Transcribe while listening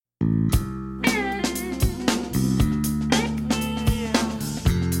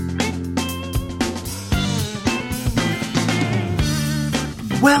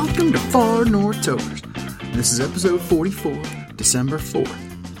Welcome to Far North Tokers. This is episode 44, December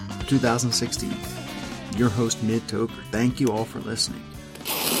 4th, 2016. Your host, Mid Toker. Thank you all for listening.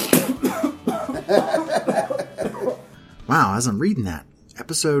 Wow, as I'm reading that,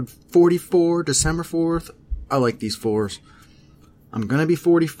 episode 44, December 4th. I like these fours. I'm gonna be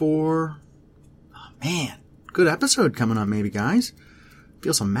 44. Oh, man, good episode coming up, maybe, guys.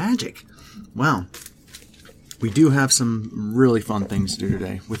 Feel some magic. Well, we do have some really fun things to do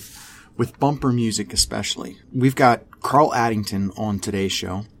today, with bumper music especially. We've got Carl Addington on today's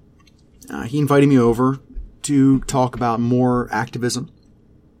show. He invited me over to talk about more activism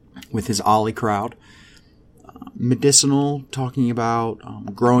with his Ollie crowd. Medicinal, talking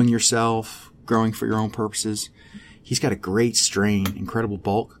about growing yourself, growing for your own purposes. He's got a great strain, incredible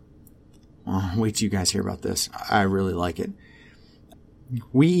bulk. Wait till you guys hear about this. I really like it.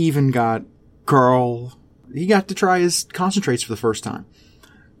 We even got Carl... He got to try his concentrates for the first time.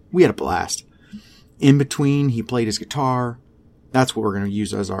 We had a blast. In between, he played his guitar. That's what we're going to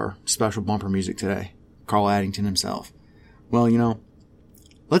use as our special bumper music today. Carl Addington himself. Well, you know,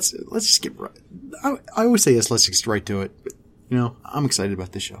 let's just get right. I always say this, let's just get right to it. But, you know, I'm excited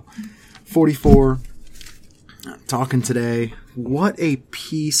about this show. 44. Talking today. What a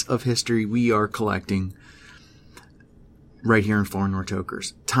piece of history we are collecting right here in Far North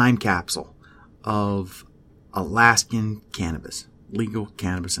Tokers. Time capsule of Alaskan cannabis. Legal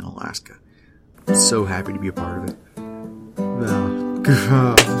cannabis in Alaska. So happy to be a part of it.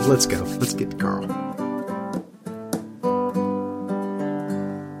 Let's go. Let's get to Carl.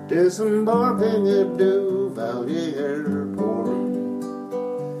 Disembarking at Duvalier Airport,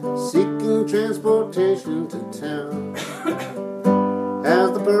 seeking transportation to town.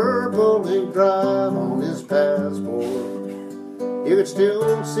 As the purple ink drive on his passport, you could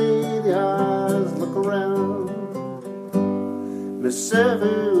still see the eyes look around. Monsieur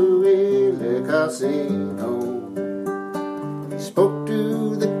Le Casino, he spoke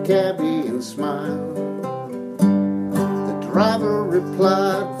to the cabbie and smiled. The driver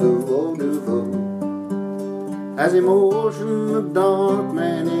replied, "Nouveau, nouveau," as he motioned the dark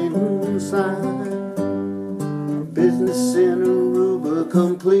man inside. Business in Aruba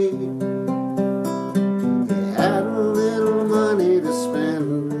complete. He had a little money to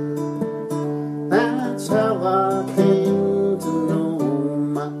spend. That's how I came to know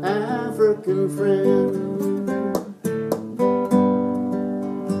my African friend.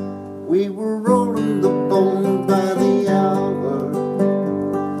 We were rolling the bone by the hour,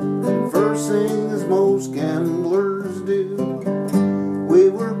 conversing as most gamblers do. We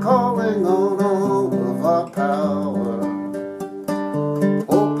were calling on all of our power,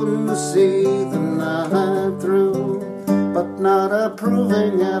 hoping to see the night through, but not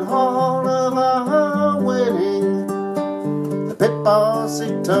approving at all of our winning. The pit boss, he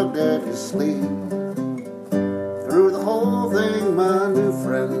tugged at his sleeve. Through the whole thing, my new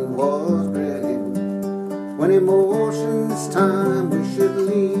friend was grinning. When he motioned it's time we should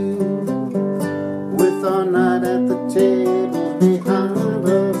leave, with our night at the table behind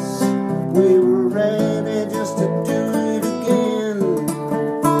us, we were ready just to do it again.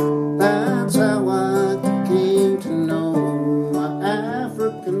 That's how I came to know my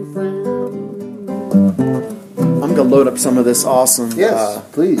African friend. I'm going to load up some of this awesome... Yes,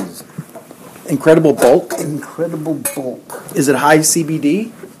 please. Incredible bulk. Incredible bulk. Is it high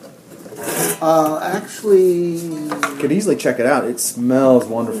CBD? Actually... Could easily check it out. It smells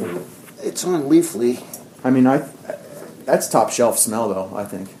wonderful. It's on Leafly. I mean, that's top shelf smell, though, I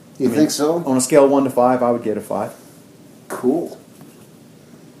think. You think so? On a scale of 1 to 5, I would get a 5. Cool.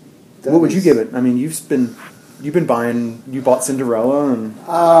 What would you give it? I mean, you've been buying. You bought Cinderella, and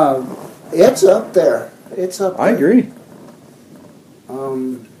it's up there. It's up there. I agree.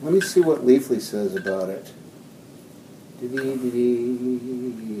 Let me see what Leafly says about it.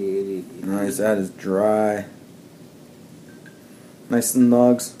 Nice, that is dry. Nice and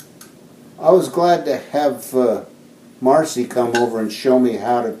nugs. I was glad to have Marcy come over and show me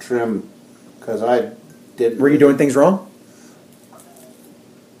how to trim, because I didn't. Were you doing things wrong?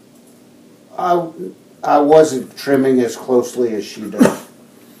 I wasn't trimming as closely as she does.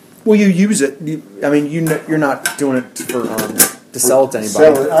 Well, you use it. You're not doing it to sell it to anybody.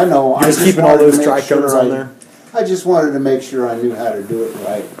 Sell it, I know. You're just keeping all those trichomes on there. I just wanted to make sure I knew how to do it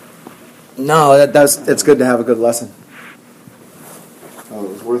right. No, it's good to have a good lesson. Oh, it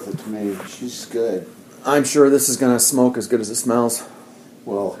was worth it to me. She's good. I'm sure this is going to smoke as good as it smells.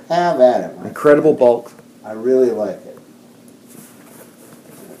 Well, have at it. Incredible bulk. I really like it.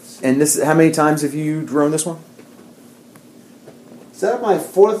 And this, how many times have you grown this one? Is that my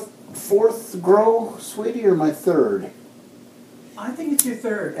fourth grow, sweetie, or my third? I think it's your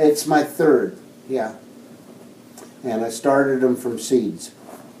third. It's my third, yeah. And I started them from seeds.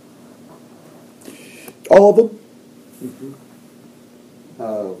 All of them?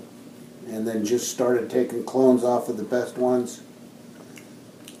 And then just started taking clones off of the best ones.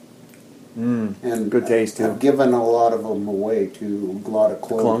 And good taste, too. I've given a lot of them away to a lot of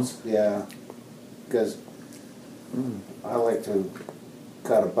clones. Yeah. Because I like to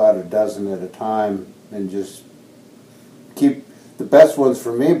cut about a dozen at a time and just keep the best ones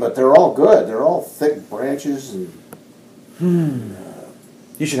for me, but they're all good. They're all thick branches and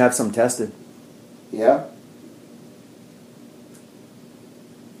You should have some tested. yeah.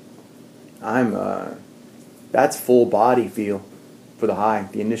 That's full body feel for the high,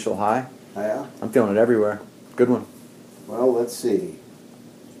 the initial high. Yeah. I'm feeling it everywhere. Good one. Well, let's see.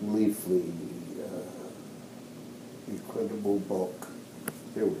 Leafly, incredible bulk.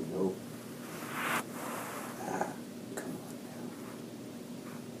 There we go. Come on now.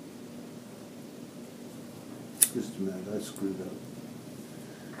 Just a minute, I screwed up.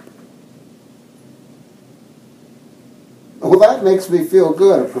 Well, that makes me feel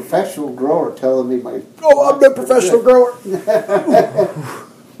good. A professional grower telling me my... Oh, I'm the professional grower.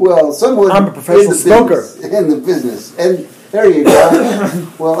 Well, someone... I'm a professional smoker. In the business. And there you go.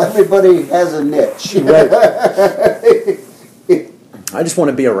 Well, everybody has a niche. Right. I just want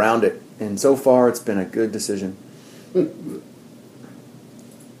to be around it. And so far, it's been a good decision.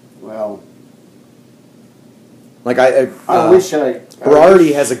 Well... Like I wish I...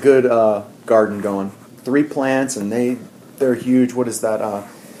 Berardi has a good garden going. 3 plants, and they're huge. What is that?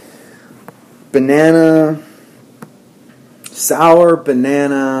 Banana, sour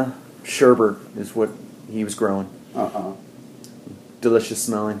banana sherbet is what he was growing. Uh-huh. Delicious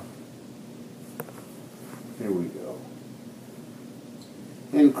smelling. Here we go.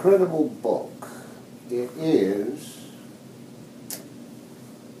 Incredible bulk. It is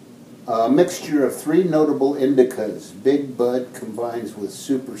a mixture of 3 notable indicas. Big Bud combines with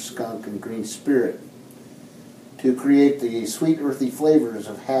Super Skunk and Green Spirit to create the sweet, earthy flavors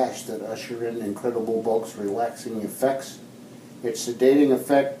of hash that usher in Incredible Bulk's relaxing effects. Its sedating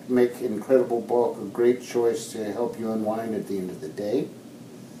effect make Incredible Bulk a great choice to help you unwind at the end of the day.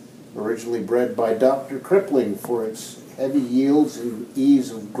 Originally bred by Dr. Crippling for its heavy yields and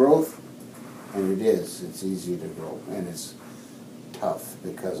ease of growth, and it is. It's easy to grow, and it's tough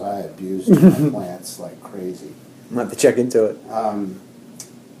because I abused my plants like crazy. I'm going to have to check into it.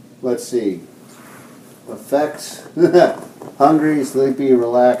 Let's see. Effects. Hungry, sleepy,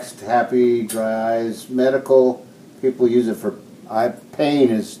 relaxed, happy, dry eyes. Medical. People use it for eye pain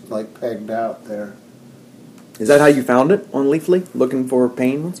is like pegged out there. Is that how you found it on Leafly? Looking for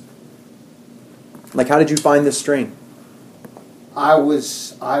pain ones? Like, how did you find this strain? I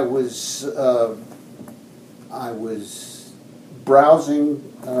was browsing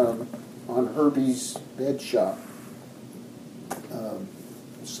on Herbie's Bed Shop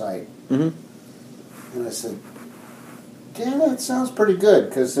site. Mm-hmm. And I said, "Damn, that sounds pretty good,"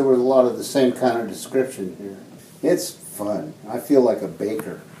 because there was a lot of the same kind of description here. It's fun. I feel like a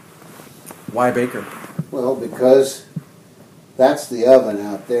baker. Why Baker? Well, because that's the oven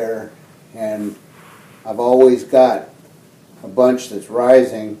out there, and I've always got a bunch that's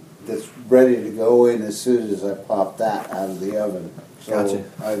rising that's ready to go in as soon as I pop that out of the oven. So Gotcha.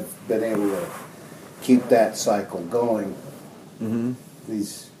 I've been able to keep that cycle going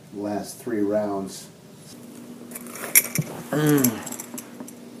these last 3 rounds.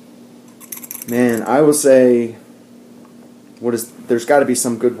 Man, I will say, there's got to be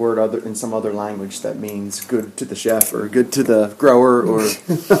some good word in some other language that means good to the chef or good to the grower or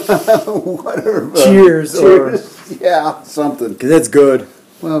Whatever. cheers. Yeah, something. Because that's good.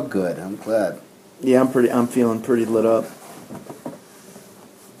 Well, good. I'm glad. Yeah, I'm feeling pretty lit up.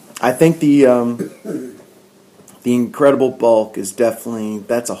 I think the Incredible Bulk is definitely,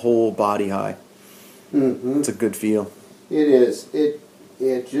 that's a whole body high. Mm-hmm. It's a good feel. It is. It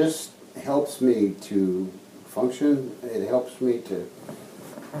just helps me to function. It helps me to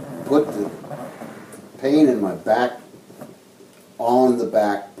put the pain in my back on the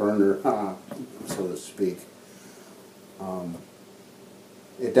back burner, so to speak.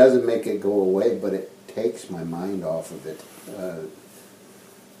 It doesn't make it go away, but it takes my mind off of it.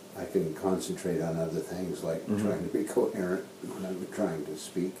 I can concentrate on other things like trying to be coherent when I'm trying to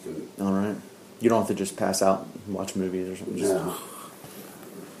speak. All right. You don't have to just pass out and watch movies or something. No.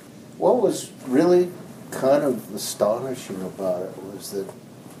 What was really kind of astonishing about it was that,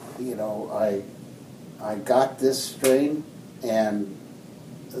 I got this strain, and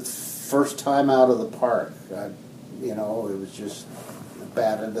the first time out of the park, it was just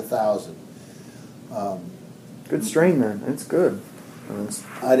batted 1,000. Good strain, man. It's good.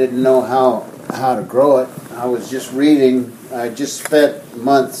 I didn't know how to grow it. I was just reading. I just spent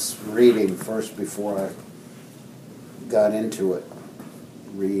months reading first before I got into it.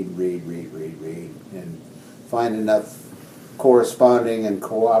 Read, and find enough corresponding and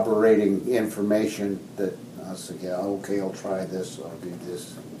corroborating information that I was like, yeah, okay, I'll try this, I'll do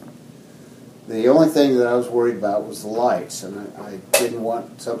this. The only thing that I was worried about was the lights, and I didn't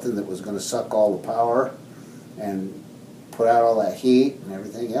want something that was going to suck all the power and put out all that heat and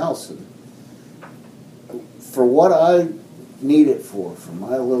everything else. And for what I need it for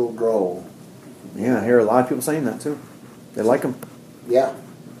my little grow. Yeah, I hear a lot of people saying that too. They like them. Yeah.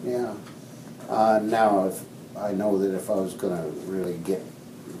 Now, if I know that if I was going to really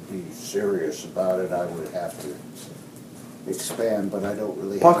be serious about it, I would have to expand, but I don't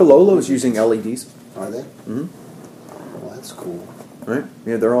really. Pacalolo's using LEDs. Are they? Mm-hmm. Well, that's cool. Right?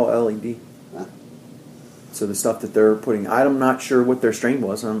 Yeah, they're all LED. Huh. So the stuff that they're putting, I'm not sure what their strain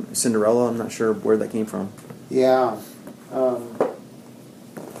was. Cinderella, I'm not sure where that came from. Yeah. I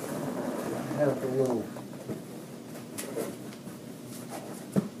have a little.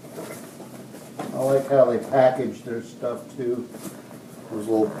 I like how they package their stuff too. Those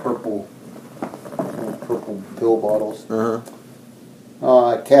little purple pill bottles.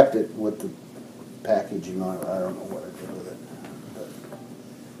 I kept it with the packaging on it. I don't know what I did with it. But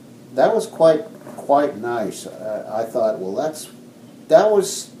that was quite nice. I thought, well, that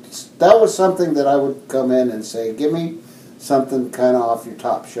was something that I would come in and say, give me something kind of off your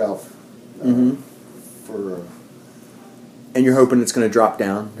top shelf for. And you're hoping it's going to drop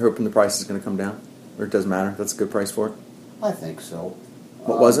down. You're hoping the price is going to come down, or it doesn't matter. That's a good price for it. I think so.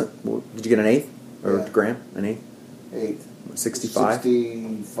 What was it? Did you get an eighth or Yeah. gram? An eighth? Eighth. 65?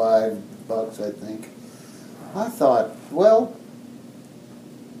 $65, I think. I thought, well,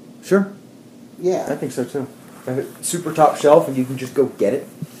 Sure. yeah. I think so too. Have it super top shelf and you can just go get it.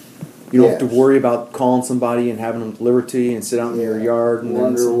 You don't have to Yes. worry about calling somebody and having them deliver to you and sit out in your yard and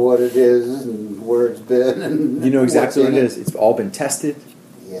wonder then what it is and where it's been. And you know exactly what's what in it is. It's all been tested.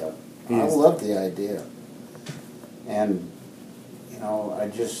 Yeah. It I is. love the idea. And,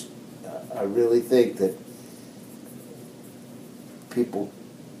 I really think that people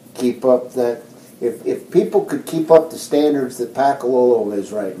keep up that, if people could keep up the standards that Pacalolo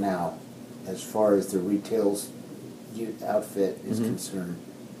is right now, as far as the retail outfit is concerned,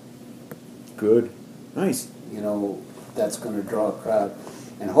 Good. Nice. that's going to draw a crowd.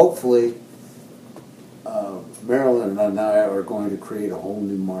 And hopefully, Marilyn and I are going to create a whole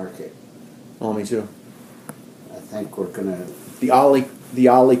new market. Oh, me too. I think we're going to... The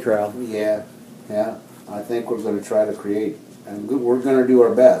Ollie crowd. Yeah. I think we're going to try to create, and we're going to do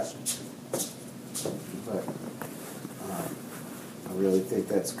our best. But I really think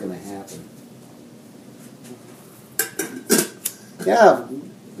that's going to happen. Yeah.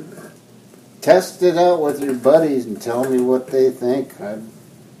 Test it out with your buddies and tell me what they think. I'd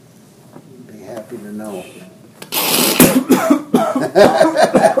be happy to know.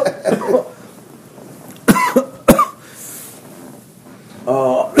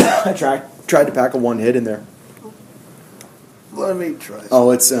 I tried to pack a one hit in there. Let me try.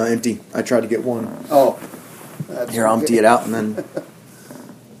 Oh, it's empty. I tried to get one. Oh. Here, I'll empty it out and then...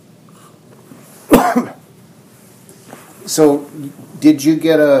 So, did you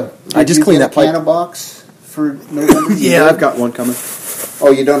get I just cleaned that pipe. Canna box for November? Yeah, I've got one coming.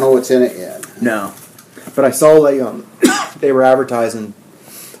 Oh, you don't know what's in it yet? No. But I saw they were advertising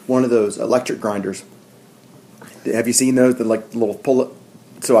one of those electric grinders. Have you seen those? The little pull it.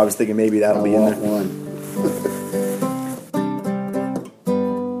 So I was thinking maybe that'll be in there. One.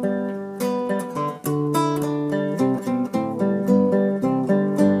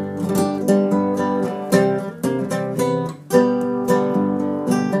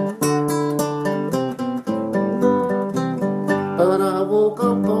 But I woke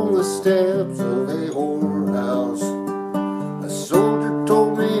up on the steps of a whorehouse. A soldier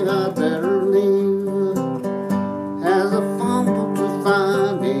told me I'd better leave. As I fumbled to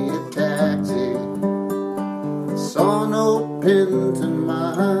find me a taxi, I saw no pins in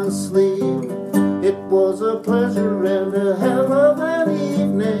my sleeve. It was a pleasure and a hell of an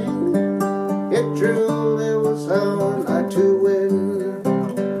evening. It truly was our night to win.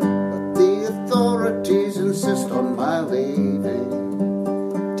 But the authorities insist on my leaving.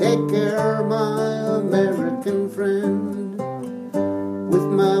 Take care, my American friend, with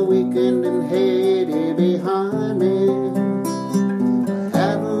my weekend in Haiti behind me. I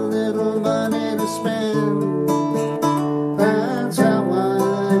had a little money to spend. That's how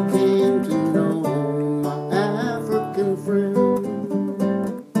I came to know my African friend.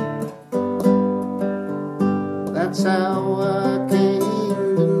 That's how I came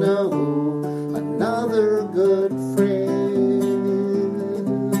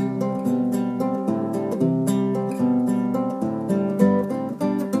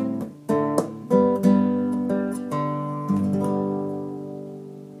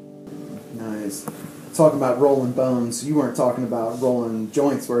talking about rolling bones. You weren't talking about rolling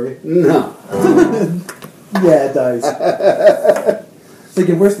joints, were you? No. Yeah, Dice.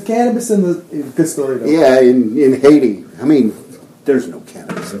 Thinking, where's the cannabis in the... Good story, though. Yeah, in Haiti. I mean, there's no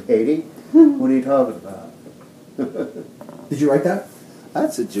cannabis in Haiti. What are you talking about? Did you write that?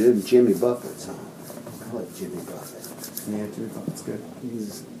 That's a Jimmy Buffett song. I like Jimmy Buffett. Yeah, Jimmy Buffett's good.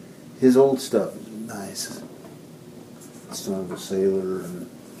 His old stuff is nice. Son of a Sailor, and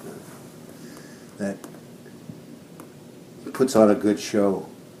that puts on a good show.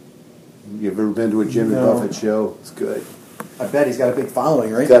 You ever been to a Jimmy Buffett show? It's good. I bet he's got a big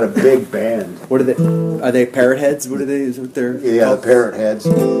following, right? He's got a big band. What are they? Are they parrot heads? What are they? Is what they're Yeah, called? the Parrot Heads.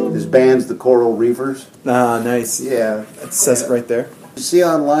 His band's the Coral Reefers. Ah, nice. Yeah. That says it right there. You see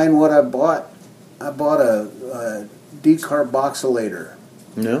online what I bought? I bought a decarboxylator.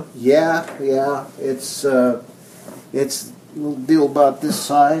 No? Yeah. It's a little deal about this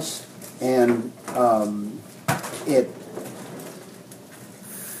size, and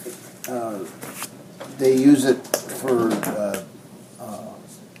they use it for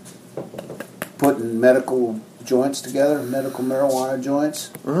putting medical joints together, medical marijuana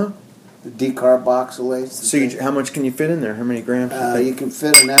joints. Uh-huh. It decarboxylates. So how much can you fit in there? How many grams? You can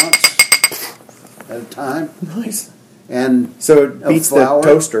fit an ounce at a time. Nice. And So it beats the flour.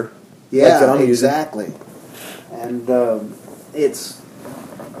 toaster. Yeah, like that I'm using. exactly. And it's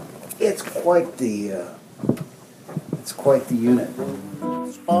quite the unit.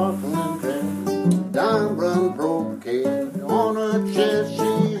 Sparkling drink, dime run brocade on her chest.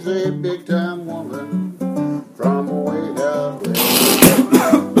 She's a big time woman from way out there.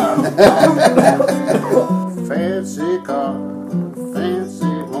 Fancy car, fancy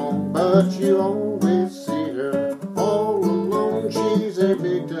home, but you always see her all alone. She's a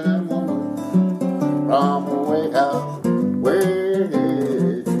big time woman from way out where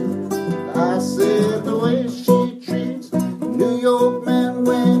I said the way she treats New York men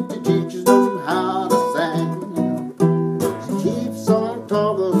when she teaches them how to sing. She keeps on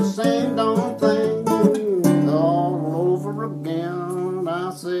talking the same darn thing all over again.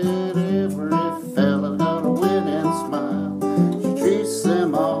 I said every fella got a winning smile. She treats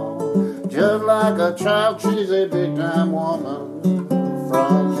them all just like a child. She's a big time woman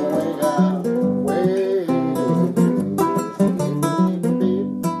from way out way.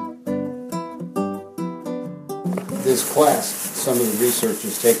 This class, some of the research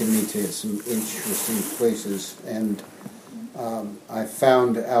has taken me to some interesting places, and I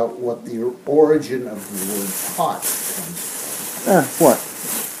found out what the origin of the word pot comes What?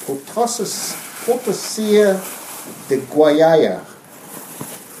 from. Potassia de Guayaya,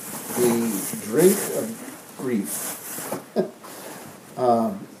 the drink of grief.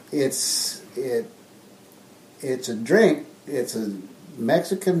 It's a drink. It's a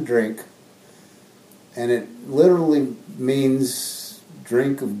Mexican drink, and it literally means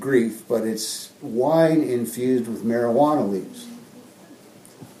drink of grief, but it's wine infused with marijuana leaves.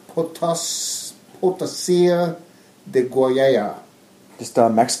 Potassia de Guayaya. Just a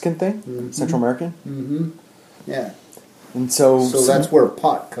Mexican thing? Mm-hmm. Central American? Mm-hmm. Yeah. And so that's where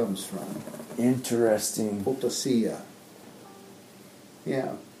pot comes from. Interesting. Potassia.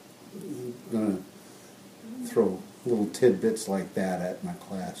 Yeah. I'm going to throw little tidbits like that at my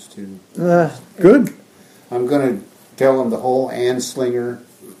class, too. Good. I'm going to tell them the whole Anslinger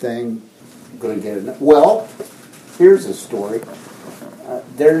thing. I'm going to get it. Well, here's a story.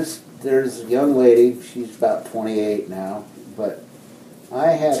 There's a young lady. She's about 28 now, but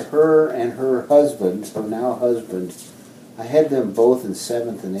I had her and her husband, so now husband, I had them both in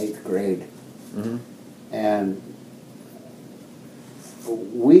 7th and 8th grade. Mm-hmm. And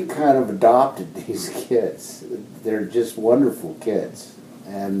we kind of adopted these kids. They're just wonderful kids.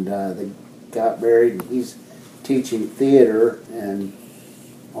 And they got married, and he's teaching theater and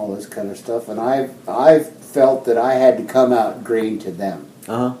all this kind of stuff. And I felt that I had to come out green to them.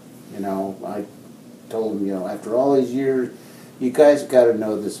 Uh-huh. You know, I told them, after all these years, you guys got to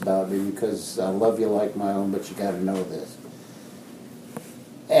know this about me because I love you like my own, but you got to know this.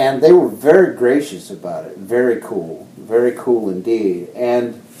 And they were very gracious about it. Very cool indeed.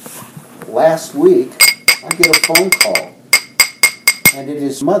 And last week, I get a phone call, and it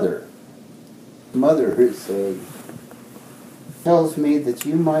is mother. Mother tells me that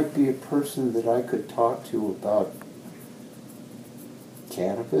you might be a person that I could talk to about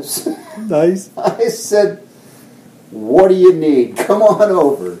cannabis. Nice. I said, what do you need? Come on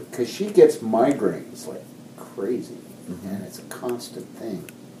over. Because she gets migraines like crazy. Mm-hmm. And it's a constant thing.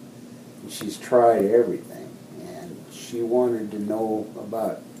 And she's tried everything. And she wanted to know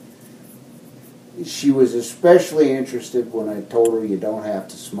about... She was especially interested when I told her you don't have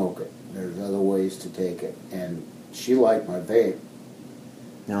to smoke it. There's other ways to take it. And she liked my vape.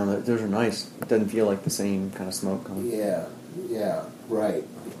 No, those are nice. It doesn't feel like the same kind of smoke coming. Yeah, right.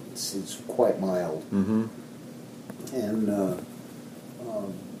 It's quite mild. Mm-hmm. And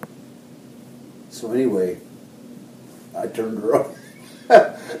so anyway, I turned her on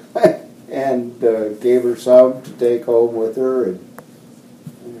and gave her some to take home with her, and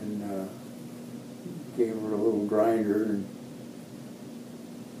gave her a little grinder, and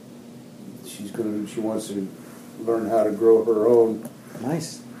she wants to learn how to grow her own.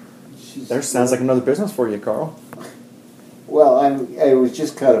 Nice. There sounds like another business for you, Carl. Well, it was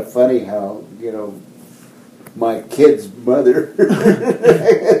just kind of funny how, my kid's mother.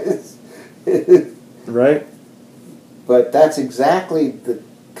 Right? But that's exactly the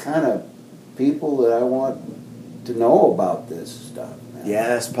kind of people that I want to know about this stuff, man.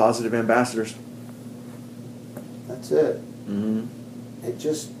 Yes, positive ambassadors. That's it. Mm-hmm.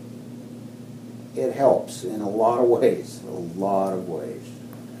 It helps in a lot of ways. And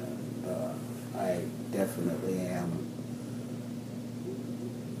I definitely am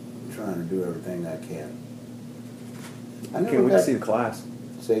trying to do everything I can. I can't wait to see the class.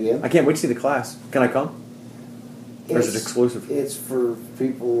 Say again? I can't wait to see the class. Can I come? Or is it exclusive? It's for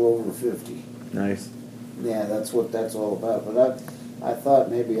people over 50. Nice. Yeah, that's what that's all about. But I thought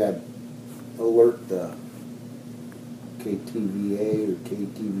maybe I'd alert the KTVA or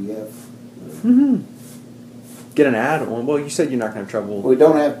KTVF. Mm-hmm. Get an ad. Well, you said you're not going to have trouble. We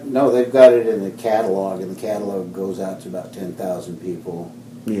don't have, no, they've got it in the catalog, and the catalog goes out to about 10,000 people.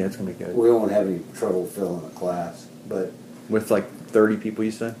 Yeah, it's going to be good. We won't have any trouble filling a class, but With like 30 people,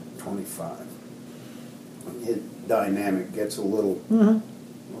 you said? 25. Dynamic gets a little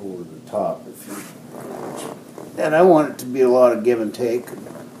over the top. And I want it to be a lot of give and take,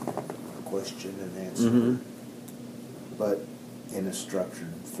 question and answer, Mm-hmm. but in a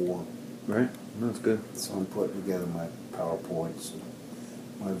structured form. Right. That's good. So I'm putting together my PowerPoints and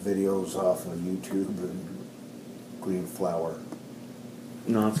my videos off of YouTube and Green Flower.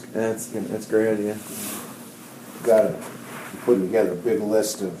 No, that's a great idea. I'm putting together a big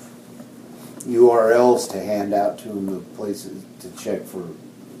list of URLs to hand out to them, the places to check for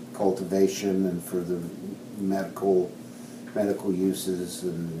cultivation and for the medical uses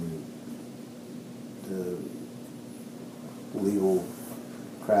and the legal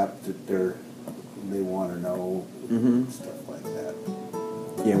crap that they want to know, stuff like that.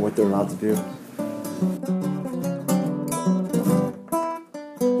 Yeah, what they're allowed to do.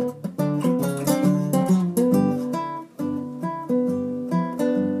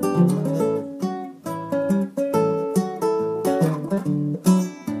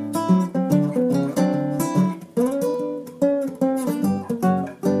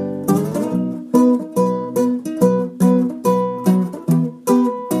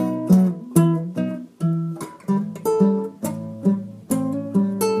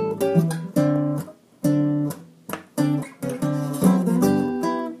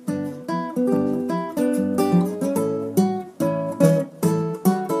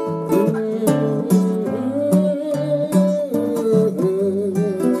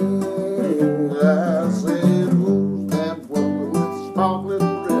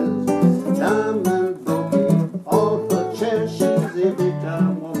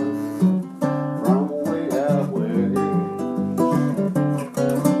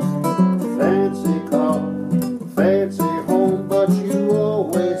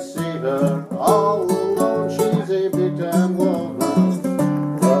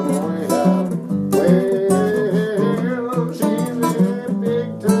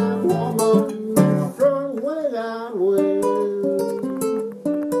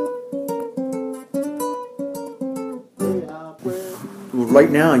 Right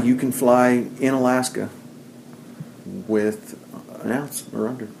now, you can fly in Alaska with an ounce or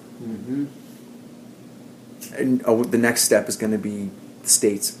under. Mm-hmm. And the next step is going to be the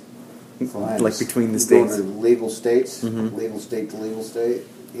states, like between the Going states. to legal states, Mhm. legal state to legal state.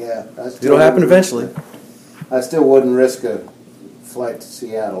 Yeah, It'll happen eventually. I still wouldn't risk a flight to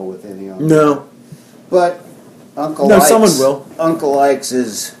Seattle with any of them. No, But Uncle No, Ike's, someone will. Uncle Ike's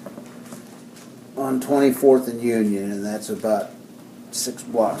is on 24th and Union, and that's about 6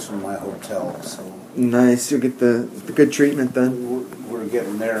 blocks from my hotel. So nice. You'll get the good treatment then. we're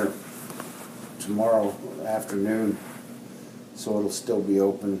getting there tomorrow afternoon, so it'll still be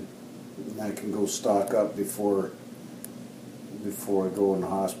open. I can go stock up before I go in the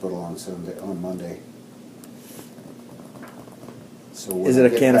hospital on Monday. So when Is I it a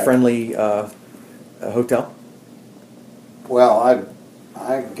get canna back- friendly hotel? Well,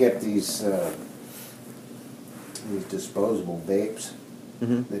 I get these disposable vapes,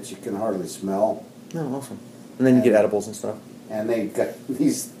 that you can hardly smell. Oh, awesome. And then you get edibles and stuff. And they got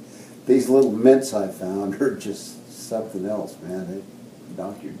these little mints I found are just something else, man. They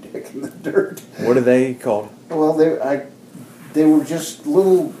knock your dick in the dirt. What are they called? Well, they were just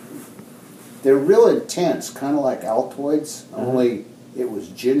little. They're real intense, kind of like Altoids, only it was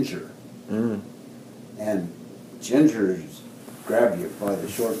ginger. And ginger grab you by the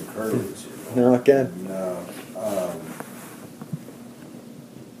short and curlies. No, I can.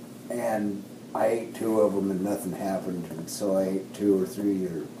 And I ate 2 of them and nothing happened, and so I ate 2 or 3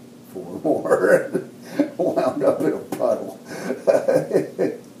 or 4 more and wound up in a puddle.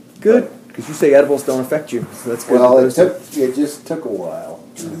 Good, because you say edibles don't affect you, so that's good. Well, it just took a while.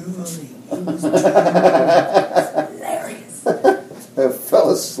 Hilarious. I fell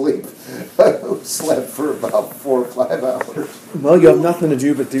asleep. I slept for about 4 or 5 hours. Well, you have nothing to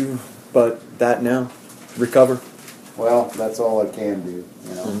do but that now. Recover. Well, that's all I can do,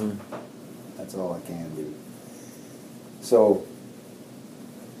 you know. That's all I can do. So,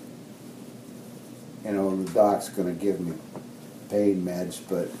 you know, the doc's going to give me pain meds,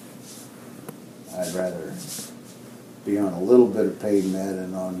 but I'd rather be on a little bit of pain med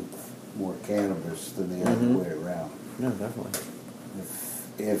and on more cannabis than the other way around. No, definitely.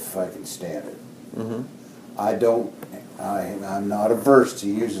 If I can stand it. I'm not averse to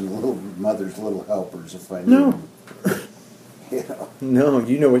using mother's little helpers if I need them. You know. No,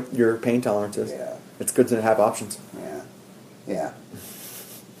 you know what your pain tolerance is. Yeah. It's good to have options. Yeah.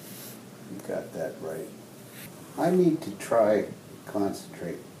 You got that right. I need to try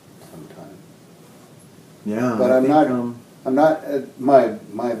concentrate sometime. Yeah, But I'm not. My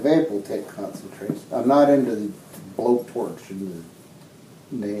vape will take concentrates. I'm not into the blowtorch and the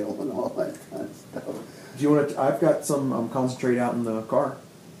nail and all that kind of stuff. Do you want to? I've got some concentrate out in the car.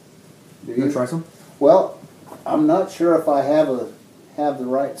 Do You want to try some? Well, I'm not sure if I have the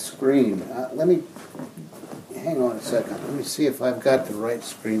right screen. Let me hang on a second. Let me see if I've got the right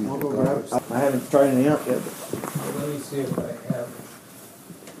screen. I haven't tried anything out yet. Let me see if I have.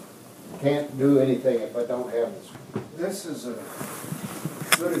 Can't do anything if I don't have this. This is a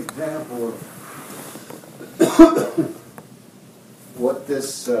good example of what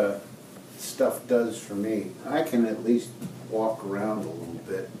this stuff does for me. I can at least walk around a little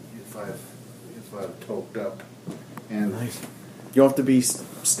bit if I've toked up. And Nice. You don't have to be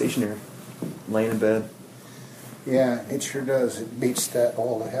stationary, laying in bed. yeah, it sure does. It beats that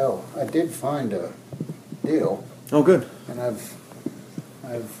all to hell. I did find a deal, Oh, good. and I've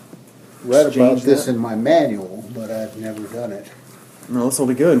read about Exchanged this that? in my manual, but I've never done it. No, this will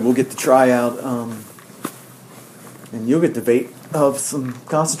be good. We'll get to try out, and you'll get to vape of some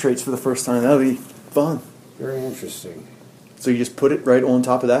concentrates for the first time. That'll be fun. Very interesting. So you just put it right on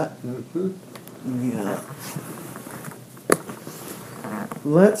top of that? Mm-hmm. Yeah.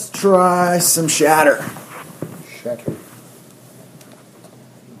 Let's try some shatter. Shatter.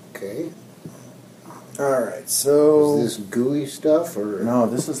 Okay. All right, so... Is this gooey stuff or? No,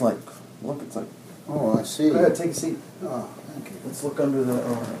 this is like... Look, it's like... Oh, I see. Go ahead, take a seat. Oh, thank you. Let's look under the...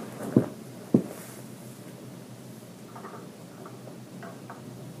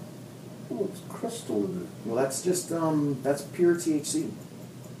 Oh, it's crystal in it. Well, that's just... that's pure THC.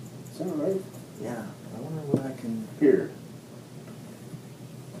 Is that right? Yeah. I wonder what I can... Here.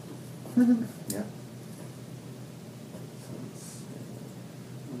 Yeah.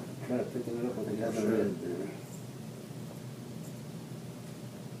 Try picking it up with the other end there.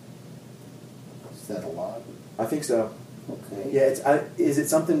 Is that a lot? I think so. Okay. Yeah, it's... is it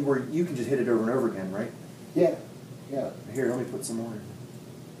something where you can just hit it over and over again, right? Yeah. Yeah. Here, let me put some more in.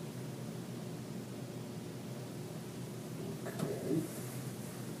 Okay.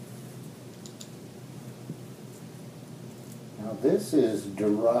 Now this is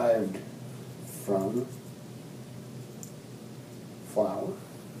derived from flour.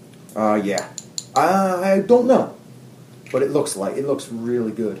 Yeah. I don't know. But it looks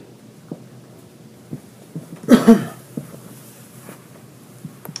really good.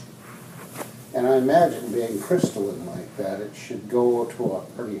 And I imagine being crystalline like that, it should go to a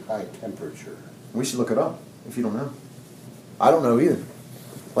pretty high temperature. We should look it up, if you don't know. I don't know either.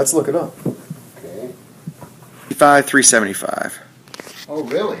 Let's look it up. Okay. 375. Oh,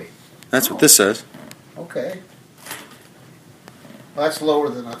 really? That's what this says. Okay. That's lower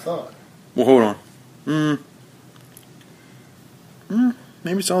than I thought. Well, hold on.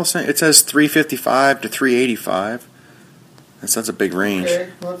 Maybe it's all the same. It says 355 to 385. That's a big range.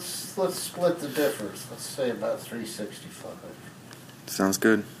 Okay, let's split the difference. Let's say about 365. Sounds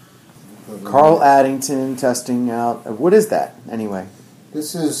good. Carl Addington testing out... what is that, anyway?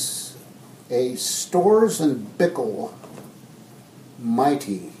 This is a Stores and Bickle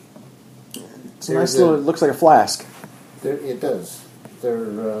Mighty. It's a nice little. It looks like a flask. It does. They're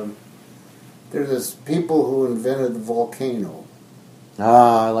the people who invented the volcano.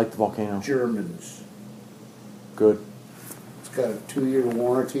 Ah, I like the volcano. Germans. Good. It's got a 2-year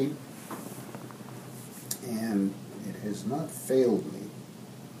warranty, and it has not failed me.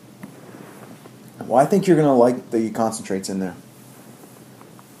 Well, I think you're going to like the concentrates in there.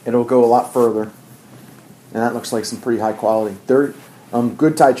 It'll go a lot further, and that looks like some pretty high quality. They're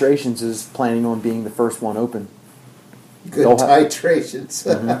Good Titrations is planning on being the first one open. Good Titrations.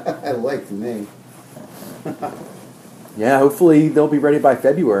 Mm-hmm. I like the name. Yeah, hopefully they'll be ready by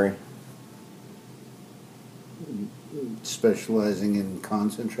February. Specializing in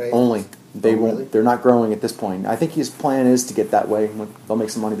concentrate? Only. They won't. Really? They're not growing at this point. I think his plan is to get that way. They'll make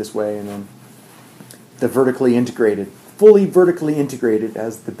some money this way, and then the vertically integrated, fully vertically integrated,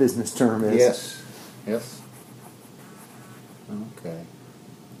 as the business term is. Yes. Yes. Okay.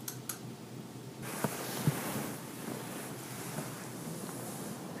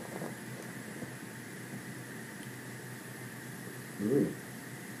 Ooh.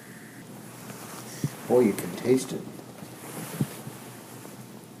 Oh, you can taste it.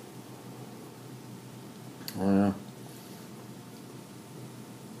 Oh, yeah.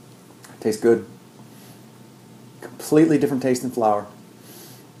 Tastes good. Completely different taste than flour.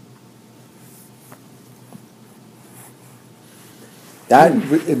 That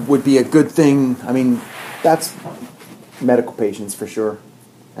it would be a good thing. I mean, that's medical patients for sure.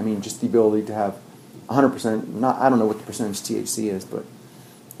 I mean, just the ability to have 100%, I don't know what the percentage THC is, but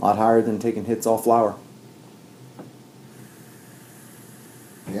a lot higher than taking hits all flour.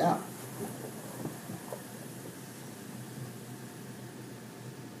 Yeah.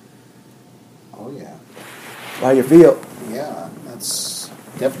 Oh, yeah. How you feel? Yeah, that's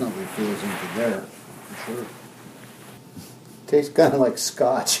definitely feels into there, for sure. Tastes kind of like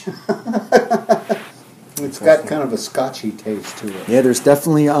scotch. It's got kind of a scotchy taste to it. Yeah, there's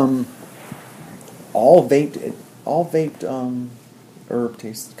definitely all vaped herb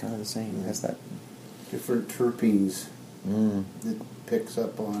tastes kind of the same. It has that Different terpenes that picks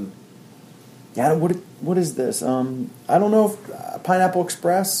up on. Yeah, what is this? I don't know if Pineapple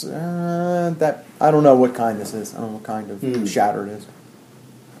Express. That I don't know what kind this is. I don't know what kind of shatter it is.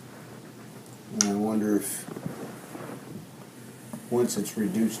 And I wonder if once it's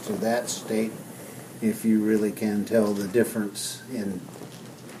reduced to that state, if you really can tell the difference in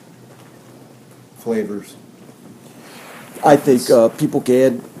flavors. I think people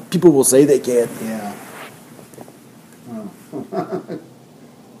can. People will say they can. Yeah. Oh.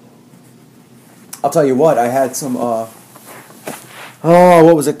 I'll tell you what. I had some. What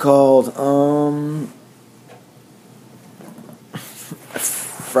was it called?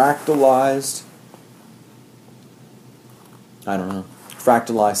 Fractalized. I don't know.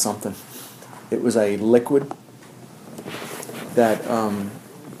 Fractalized something. It was a liquid that,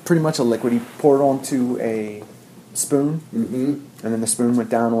 pretty much a liquid. He poured onto a spoon, and then the spoon went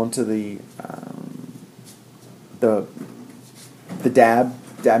down onto the dab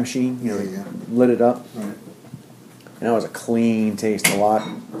machine. You know, lit it up, Right. and that was a clean taste. A lot,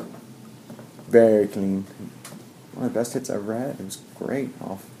 very clean. One of the best hits I've ever had. It was great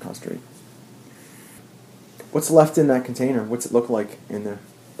off concentrate. What's left in that container? What's it look like in there?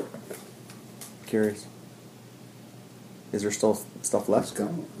 Curious. Is there still stuff left? It's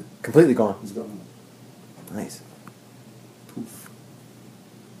gone. Completely gone. It's gone. Nice. Poof.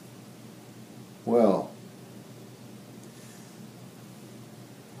 Well.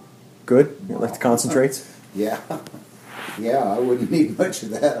 Good? You like the concentrates? Yeah. Yeah, I wouldn't need much of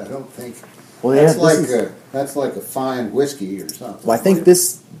that, I don't think. Well, yeah, That's like a fine whiskey or something. Well, I think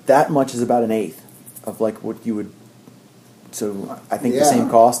that much is about an eighth of like what you would. So I think the same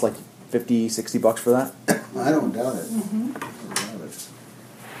cost, like $50-$60 for that. I don't doubt it. I don't doubt it.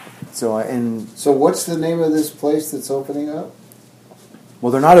 So So what's the name of this place that's opening up?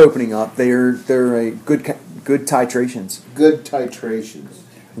 well, they're not opening up. They're a good titrations. Good Titrations.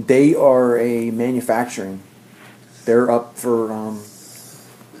 They are a manufacturing. They're up for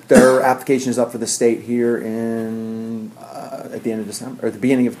their application is up for the state here in at the end of December or the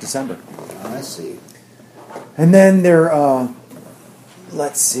beginning of December. I see. And then they're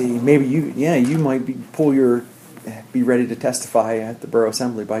let's see, maybe you might be ready to testify at the Borough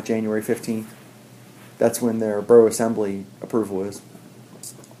Assembly by January 15th. That's when their Borough Assembly approval is.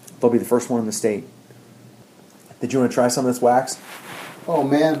 They'll be the first one in the state. Did you want to try some of this wax? Oh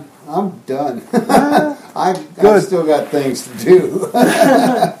man, I'm done. I've still got things to do.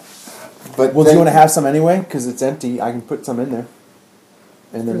 But Well, do you want to have some anyway? Because it's empty. I can put some in there.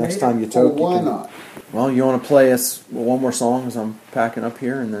 And the next time you toke, why you can, not? Well, you want to play us one more song as I'm packing up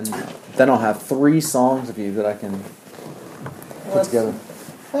here, and then I'll have 3 songs of you that I can put together.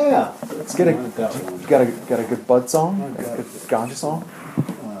 Yeah. Let's get got a good Bud song, a good ganja song.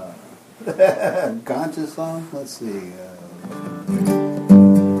 Ganja song? Let's see.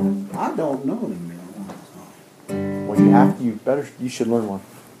 I don't know any songs. Well, you should learn one.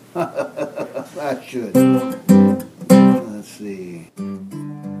 I should. Let's see.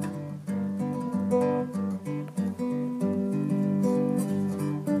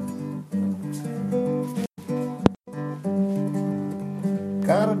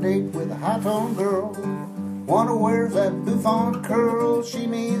 Got a date with a high-tone girl. Wonder where's that bouffant curl? She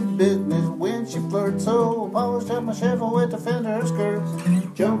means business when she flirts. So polished up my Chevrolet with the fender skirts.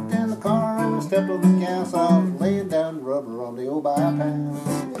 Jumped in the car and I stepped on the gas. I was laying down rubber on the old bypass.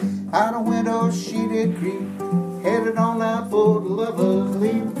 Out the window she did creep. Headed on out for the Lover's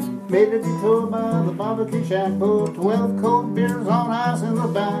Leap. Made a detour by the barbecue shack. Put 12 cold beers on ice in the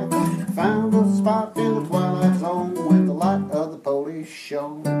back. Found a spot in the twilight zone when the light of the police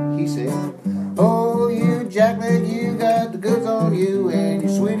shone. He said, oh, you jackleg, you got the goods on you, and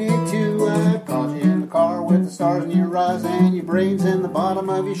you're sweetie too. I caught you in the car with the stars in your eyes and your brains in the bottom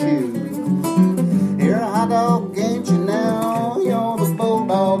of your shoe. You're a hot dog, ain't you now? You're the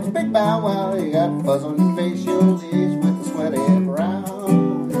bulldog's big bow wow. You got fuzz on your face, you're the ace with the sweaty brow.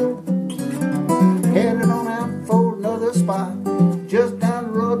 Headed on out for another spot, just down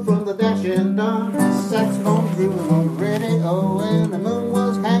the road from the dashing dawn. Saxophone grooving on the radio, and the moon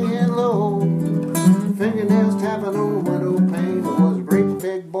was hanging low. Fingernails tapping on the window pane. It was a great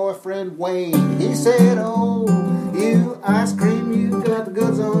big boyfriend Wayne. He said, oh, you ice cream, you got the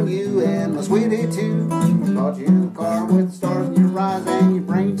goods on you, and my sweetie too. Caught you in the car with the stars in your eyes and your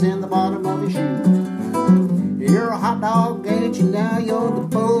brains in the bottom of your shoe. You're a hot dog, ain't you now? You're the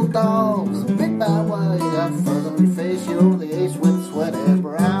bulldog's big bow wow. You got fuzz on your face, you're the ace with the sweaty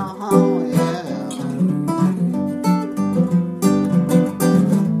brow. Oh, yeah.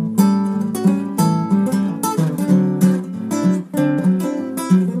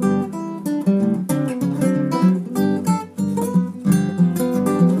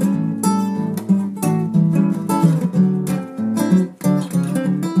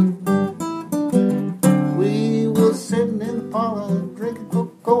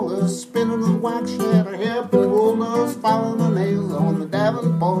 Spinning the wax shed, her hip and rollers, filing the nails on the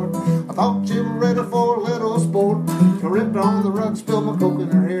Davenport. I thought you were ready for a little sport. She ripped on the rug, spilled my coke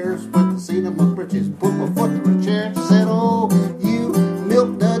in her hair, split the seat of my britches, put my foot in her chair. She said, oh, you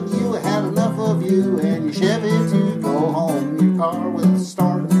milk dud, you had enough of you, and your Chevy to go home. Your car with the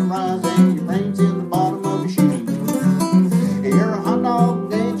stars in your eyes and your brains in the bottom of your shoe. You're a hot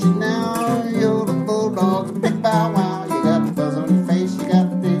dog, ain't you now? You're the bulldog's big bow wow. You got the buzz on your face, you got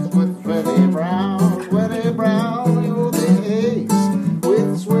the face with the sweaty brow. Sweaty brow, you're the ace with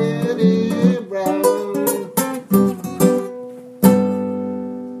the sweaty brow.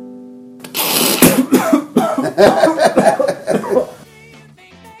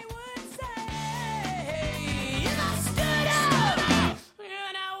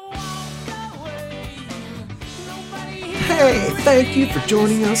 Hey, thank you for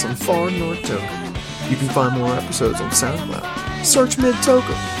joining us on Far North Toker. You can find more episodes on SoundCloud. Search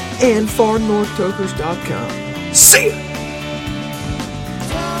Mid-Toker and farnorthtokers.com. See ya!